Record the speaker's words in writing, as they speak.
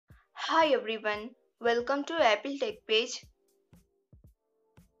Hi everyone, welcome to Apple Tech Page.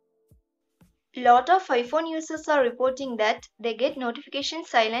 Lot of iPhone users are reporting that they get notifications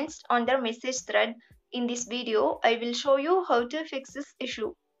silenced on their message thread. In this video, I will show you how to fix this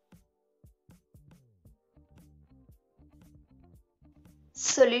issue.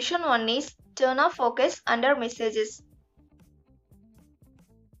 Solution 1 is turn off focus under messages.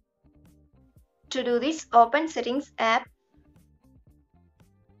 To do this, open Settings app.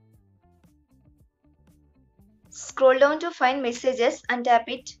 Scroll down to find messages and tap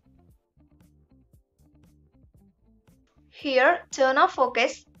it. Here, turn off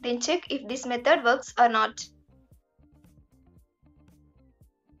focus, then check if this method works or not.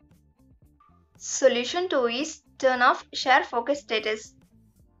 Solution 2 is turn off share focus status.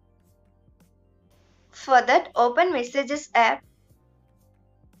 For that, open Messages app.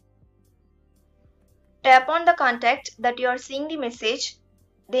 Tap on the contact that you are seeing the message.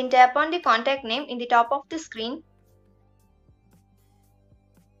 Then tap on the contact name in the top of the screen.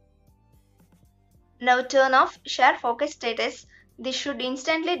 Now turn off share focus status. This should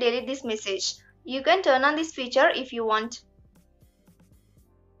instantly delete this message. You can turn on this feature if you want.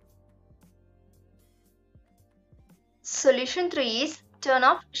 Solution 3 is turn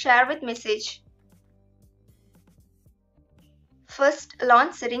off share with message. First,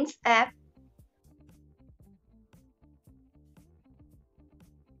 launch Settings app.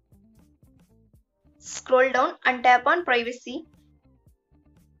 Scroll down and tap on Privacy.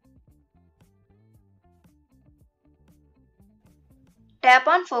 Tap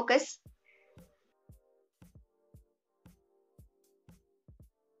on Focus.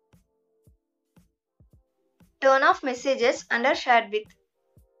 Turn off messages under Shared with.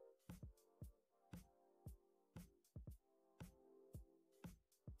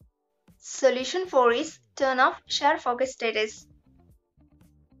 Solution 4 is turn off share focus status.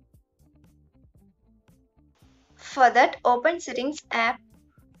 For that, open Settings app.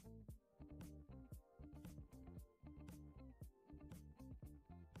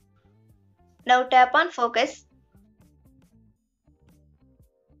 Now tap on Focus.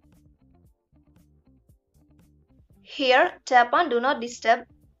 Here, tap on Do Not Disturb.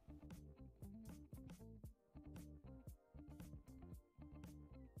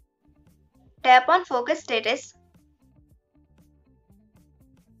 Tap on Focus Status.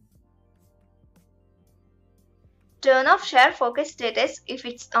 Turn off Share Focus Status if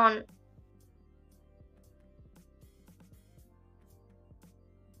it's on.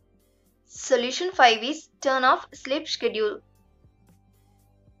 Solution 5 is turn off Sleep Schedule.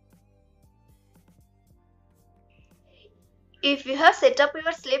 If you have set up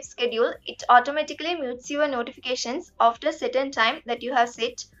your sleep schedule, it automatically mutes your notifications after a certain time that you have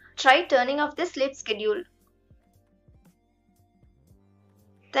set. Try turning off the sleep schedule.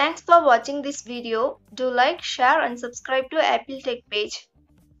 Thanks for watching this video. Do like, share and subscribe to Apple Tech Page.